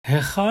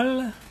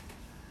HeHalot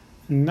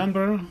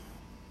number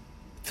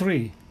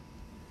 3.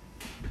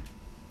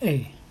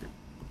 A.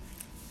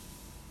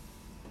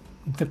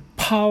 The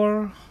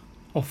power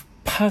of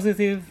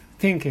positive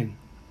thinking.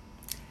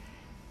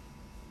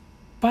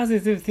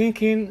 Positive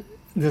thinking,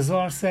 the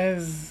Zohar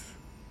says,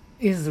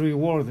 is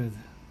rewarded.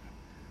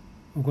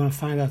 We're going to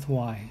find out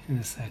why in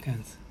a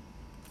second.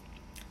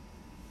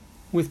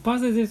 With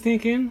positive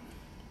thinking,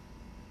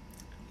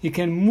 you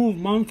can move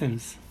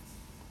mountains.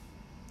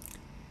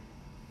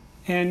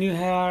 And you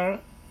are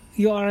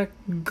a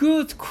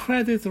good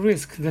credit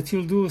risk that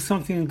you'll do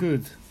something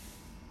good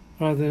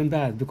rather than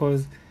bad,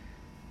 because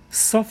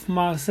sof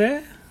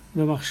maaseh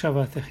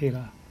b'machshava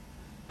techila.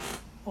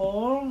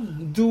 All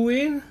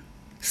doing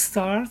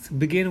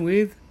begin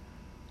with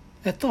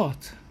a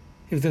thought.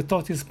 If the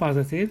thought is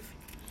positive,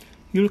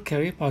 you'll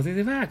carry a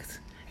positive act.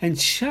 And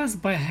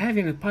just by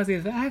having a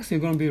positive act, you're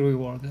going to be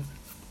rewarded.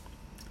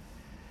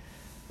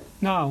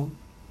 Now,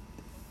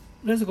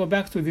 let's go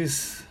back to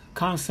this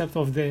concept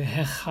of the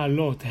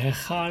HeHalot.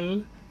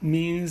 HeHal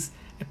means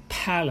a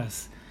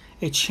palace,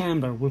 a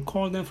chamber. We'll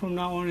call them from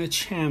now on a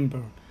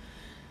chamber.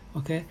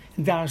 Okay?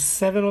 There are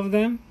 7 of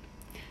them.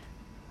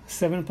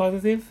 7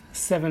 positive,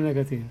 7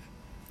 negative.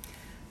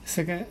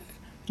 Second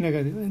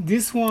negative.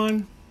 This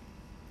one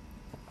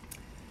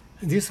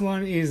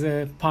is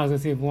a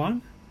positive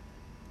one,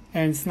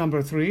 and it's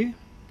number 3.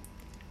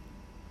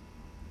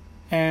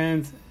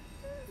 And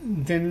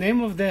the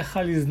name of the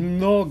HeHal is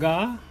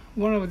Noga.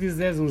 One of these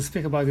days we'll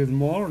speak about it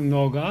more,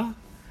 Noga.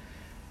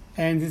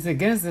 And it's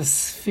against the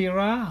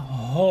Sphira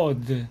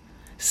Hod,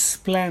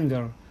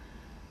 splendor.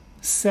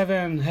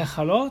 7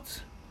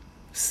 HeHalot,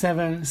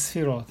 7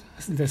 Sphirot,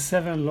 the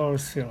 7 lower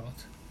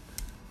Sphirot.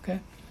 Okay?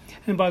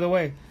 And by the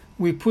way,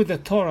 we put the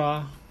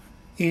Torah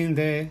in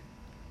the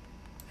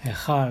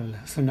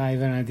HeHal. So now you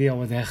have an idea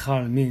what the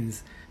HeHal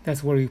means.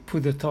 That's where you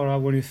put the Torah.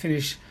 When you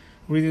finish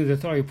reading the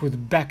Torah, you put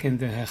it back in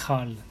the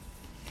HeHal,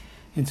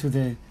 into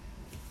the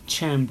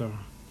chamber.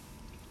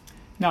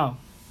 Now,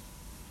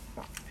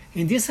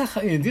 in this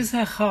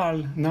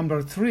HeHal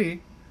number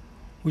 3,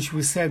 which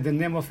we said the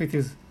name of it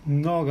is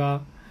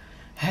Noga,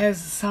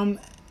 has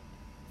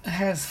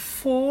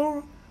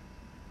 4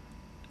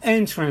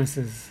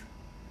 entrances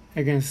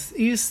against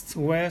east,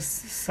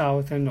 west,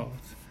 south, and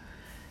north.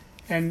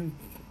 And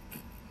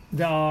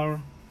there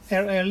are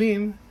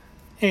Elim,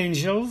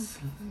 angels,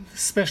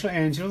 special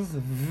angels,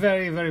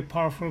 very, very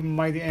powerful,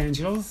 mighty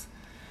angels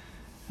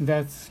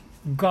that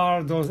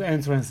guard those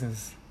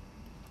entrances.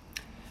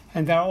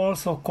 And they are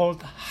also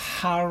called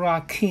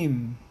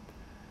Harakim.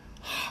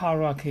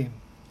 Harakim.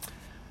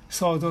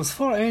 So those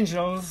 4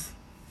 angels,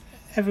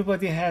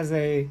 everybody has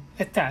a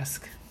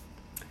task.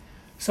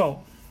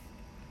 So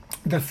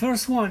the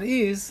first one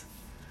is,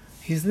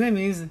 his name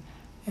is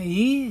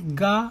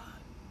Yigael.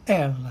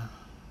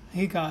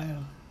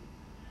 Yigael.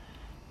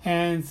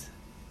 And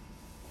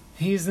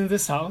he's in the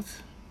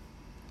south,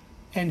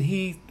 and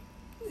he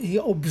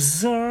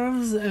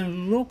observes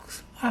and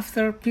looks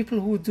after people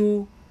who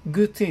do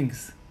good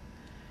things.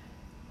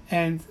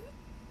 And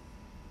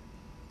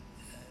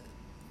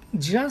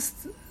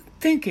just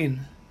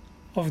thinking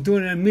of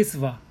doing a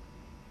mitzvah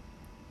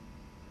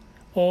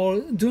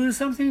or doing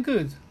something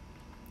good.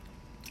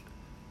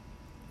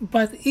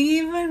 But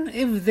even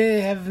if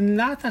they have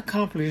not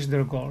accomplished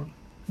their goal,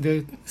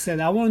 they said,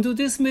 I want to do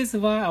this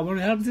mitzvah, I want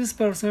to help this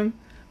person,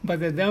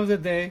 but at the end of the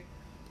day,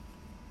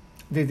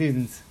 they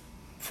didn't,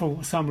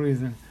 for some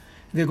reason.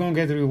 They're going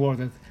to get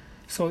rewarded.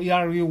 So you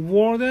are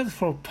rewarded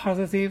for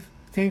positive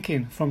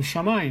thinking from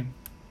Shamayim,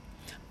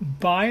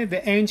 by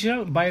the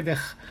angel, by the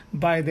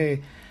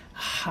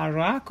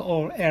Harak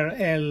or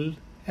Elim,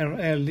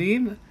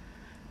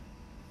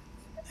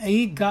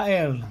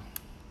 Yigael.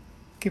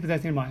 Keep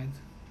that in mind.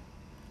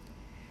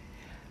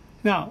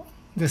 Now,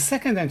 the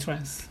second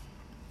entrance.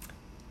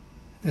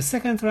 The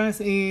second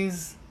entrance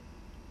is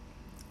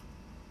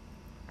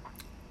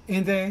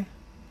in the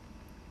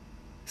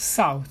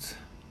south.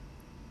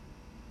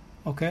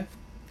 Okay?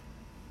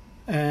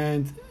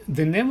 And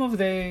the name of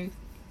the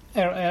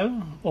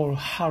RL or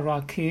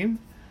Harakim,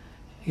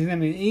 his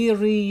name is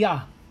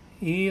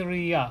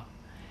Iriya.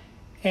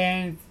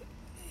 And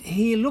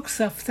he looks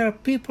after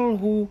people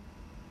who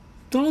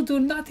don't do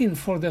nothing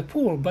for the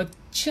poor, but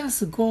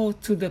just go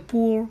to the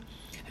poor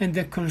and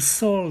they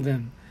console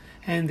them,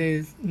 and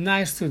they're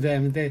nice to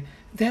them. They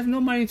have no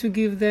money to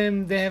give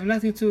them. They have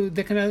nothing to.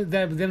 They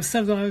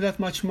themselves don't have that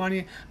much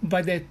money,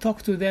 but they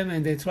talk to them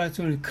and they try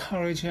to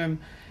encourage them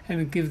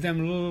and give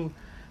them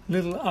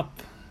little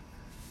up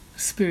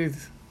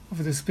spirit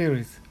of the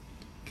spirit.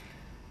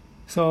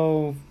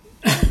 So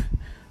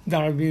they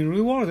are being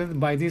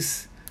rewarded by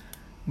this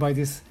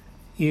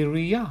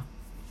area.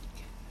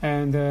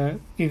 And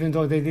even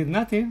though they did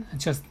nothing,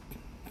 just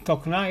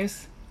talk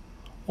nice,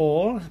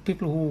 or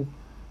people who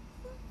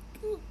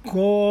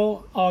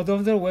go out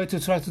of their way to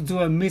try to do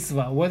a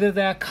mitzvah, whether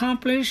they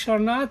accomplish or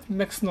not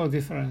makes no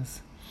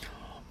difference,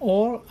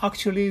 or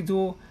actually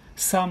do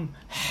some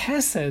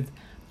hesed,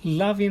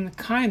 loving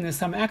kindness,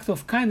 some act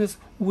of kindness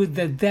with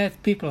the dead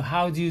people.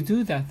 How do you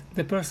do that?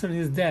 The person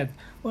is dead.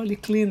 Well, you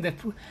clean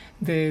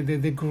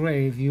the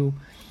grave. You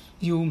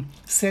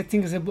say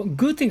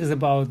good things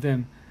about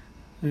them,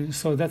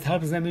 so that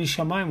helps them in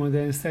Shamayim when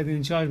they stand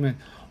in judgment,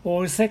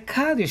 or say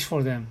Kaddish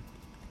for them.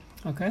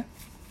 Okay.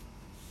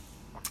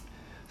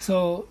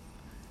 So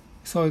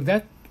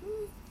that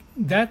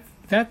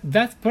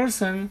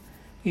person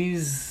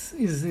is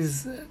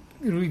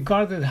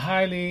regarded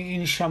highly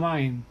in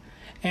Shamayim,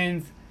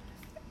 and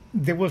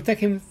they will take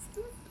him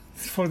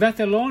for that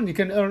alone. You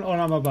can earn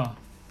Olam Haba.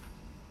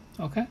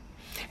 Okay,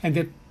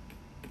 and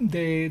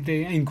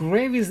they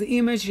engrave his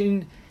image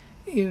in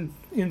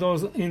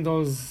those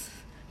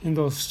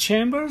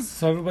chambers,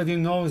 so everybody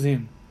knows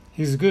him.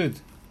 He's good.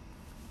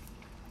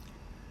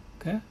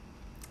 Okay.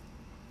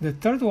 The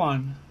third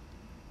one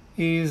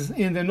is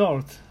in the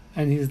north,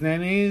 and his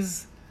name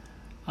is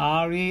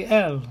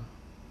Ariel,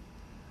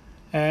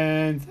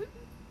 and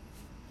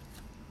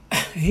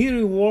he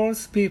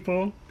rewards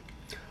people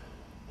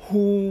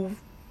who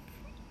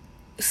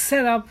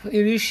set up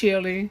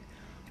initially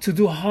to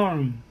do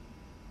harm,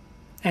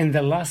 and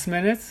the last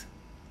minute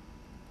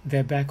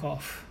they back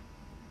off,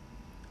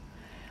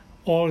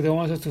 or they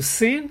wanted to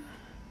sin,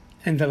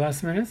 and the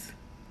last minute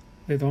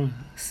they don't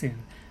sin.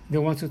 They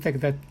want to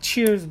take that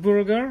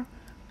cheeseburger,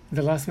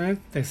 the last minute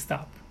they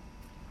stop,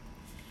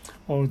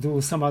 or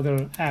do some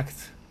other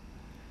act.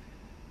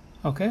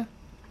 Okay,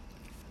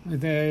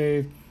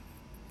 they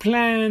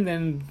planned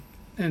and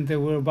they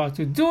were about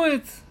to do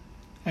it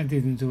and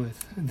didn't do it.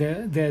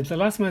 The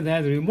last minute they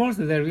had remorse,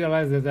 and they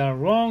realized that they are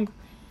wrong.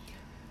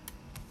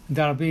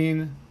 They are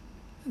being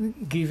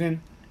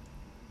given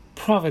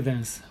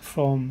providence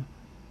from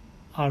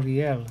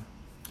Ariel.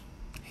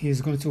 He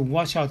is going to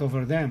watch out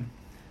over them.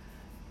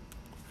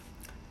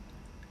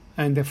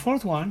 And the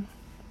fourth one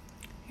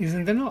is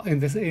in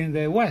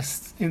the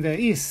west, in the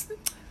east,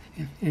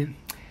 in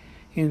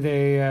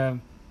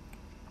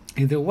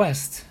the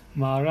west,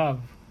 Ma'arav,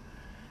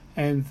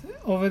 and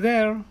over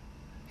there,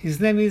 his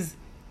name is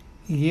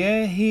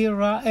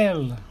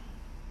Yehirael.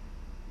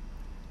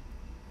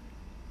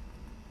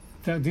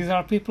 These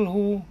are people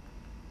who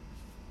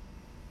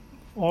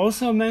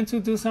also meant to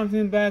do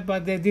something bad,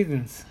 but they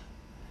didn't.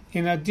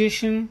 In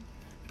addition,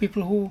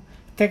 people who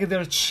take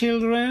their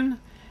children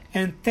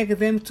and take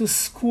them to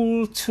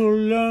school to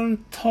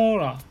learn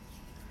Torah.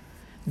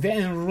 They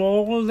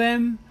enroll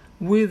them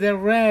with a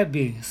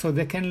rabbi so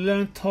they can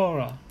learn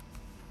Torah.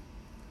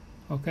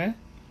 Okay?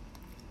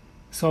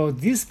 So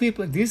these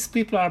people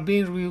are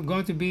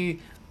going to be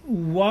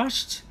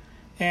watched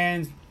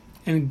and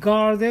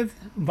guarded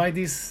by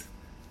these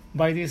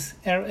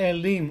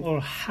Erelim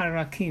or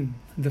Harakim,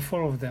 the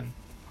four of them.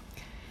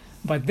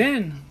 But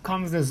then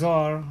comes the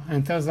Zohar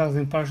and tells us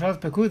in Parshat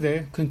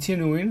Pikodei,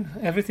 continuing,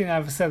 everything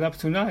I've said up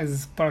to now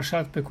is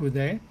Parshat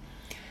Pikodei.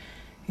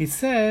 It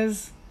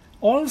says,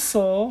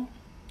 also,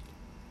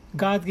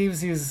 God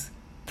gives his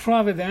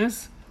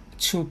providence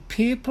to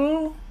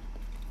people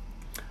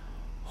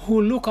who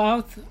look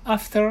out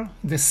after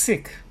the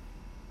sick.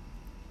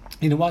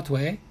 In what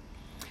way?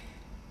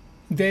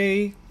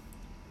 They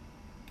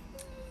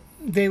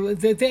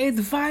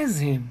advise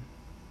him.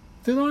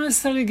 They don't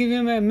necessarily give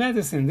him a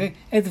medicine. They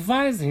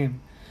advise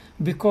him,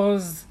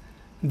 because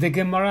the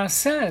Gemara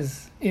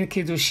says in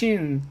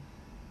Kiddushin,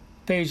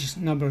 page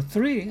number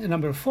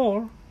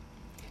 4,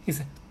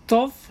 is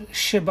Tov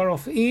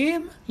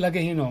shebarofim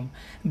lagehinom,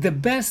 the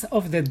best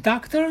of the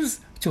doctors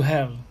to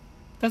hell.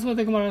 That's what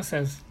the Gemara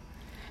says.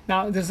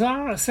 Now the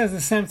Zohar says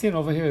the same thing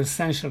over here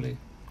essentially.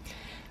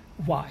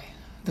 Why?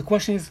 The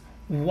question is,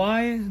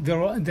 why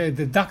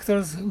the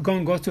doctors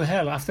gonna go to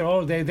hell? After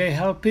all, they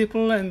help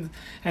people and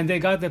they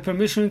got the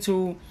permission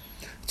to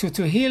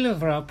heal.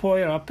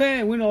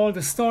 We know all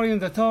the story in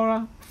the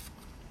Torah.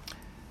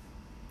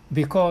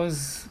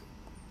 Because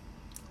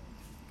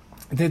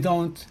they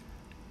don't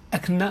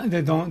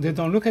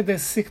look at the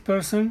sick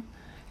person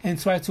and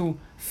try to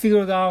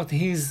figure out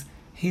his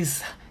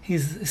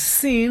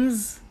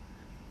sins.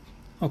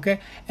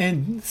 Okay,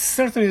 and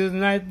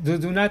certainly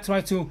do not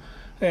try to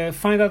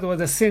find out what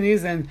the sin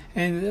is and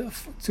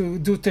to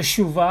do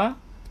teshuvah,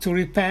 to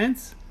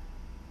repent,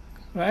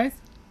 right?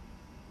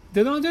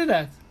 They don't do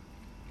that.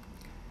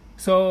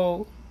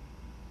 So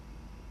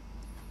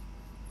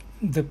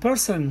the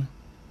person,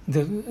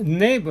 the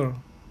neighbor,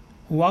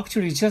 who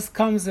actually just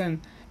comes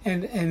and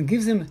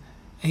gives him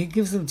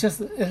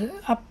just an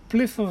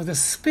uplift of the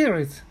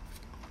spirit,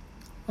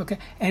 okay,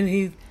 and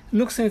he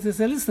looks at it and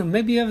says, listen,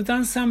 maybe you have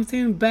done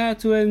something bad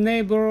to a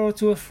neighbor or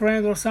to a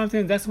friend or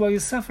something, that's why you're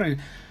suffering.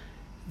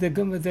 The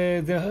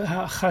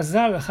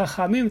Chazal,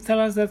 Chachamim tell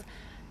us that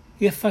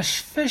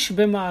yefashfesh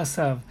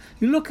b'ma'asav.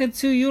 You look at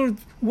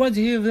what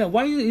you have done.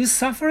 Why are you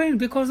suffering?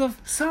 Because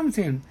of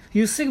something.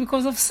 You're sick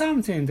because of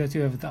something that you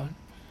have done.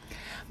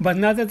 But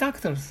not the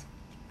doctors.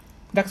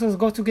 Doctors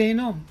go to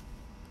Gehinom.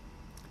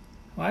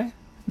 Why?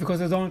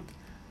 Because they don't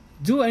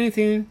do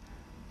anything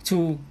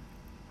to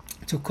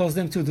cause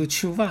them to do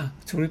tshuva,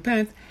 to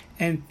repent,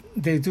 and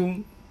they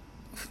do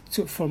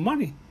for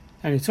money.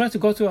 And you try to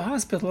go to a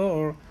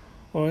hospital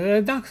or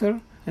a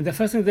doctor, and the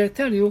first thing they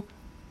tell you,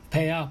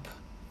 pay up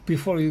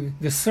before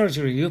the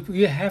surgery.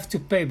 You have to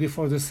pay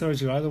before the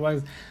surgery,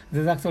 otherwise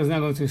the doctor is not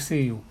going to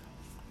see you.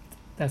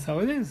 That's how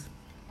it is.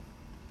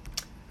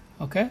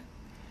 Okay?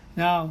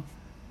 Now,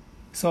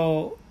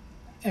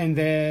 and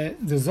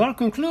the Zohar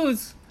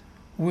concludes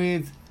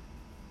with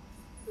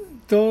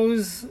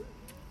those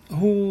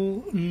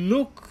who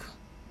look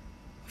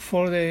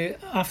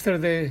after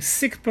the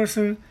sick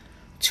person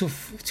to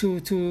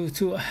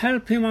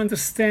help him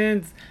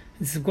understand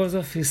it's because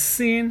of his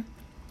sin.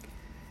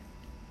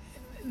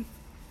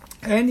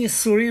 Any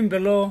surim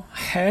below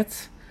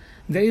het,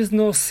 there is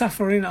no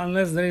suffering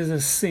unless there is a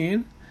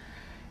sin,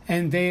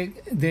 and they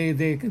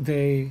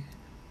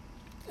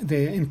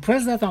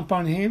impress that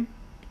upon him,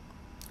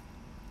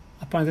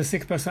 upon the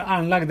sick person,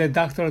 unlike the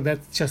doctor that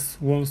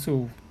just wants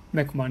to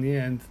make money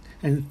and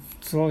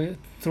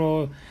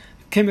throw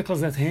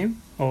chemicals at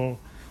him, or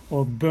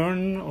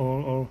burn,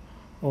 or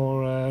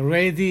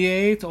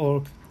radiate,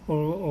 or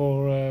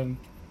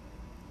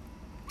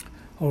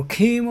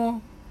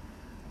chemo.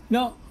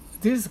 No,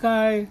 this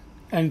guy,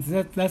 and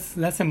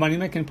that's a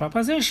money-making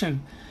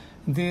proposition.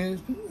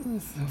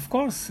 Of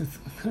course,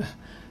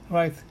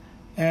 right?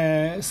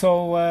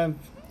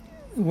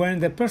 When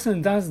the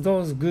person does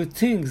those good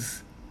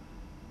things,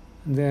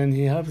 then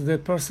he helps the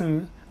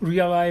person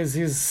realize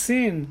his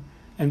sin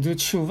and do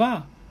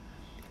tshuva.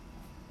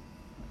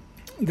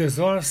 The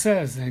Zohar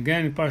says,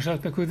 again in Parshat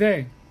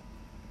Pikodei,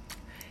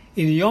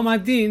 in Yom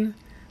Adin,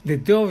 the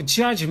day of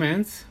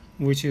judgment,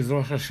 which is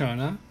Rosh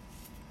Hashanah,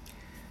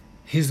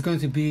 he's going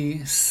to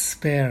be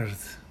spared.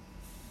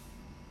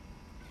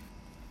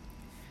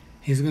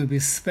 He's going to be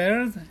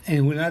spared, and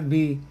he will not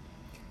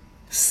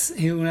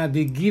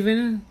be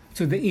given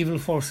to the evil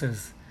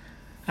forces.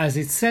 As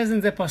it says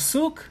in the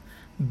Pasuk,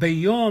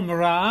 Beyom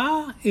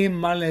Ra'ah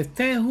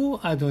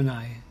imaletehu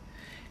Adonai.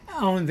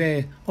 On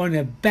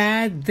a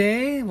bad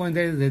day, when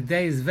the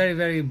day is very,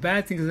 very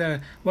bad, things are,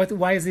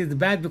 why is it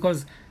bad?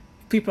 Because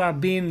people are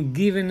being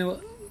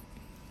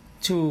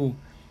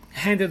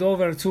handed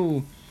over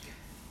to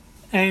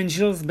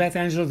angels, bad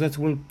angels that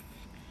will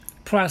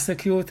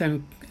prosecute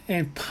and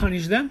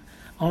punish them.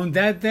 On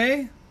that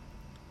day,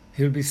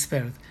 he'll be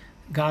spared.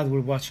 God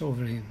will watch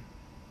over him.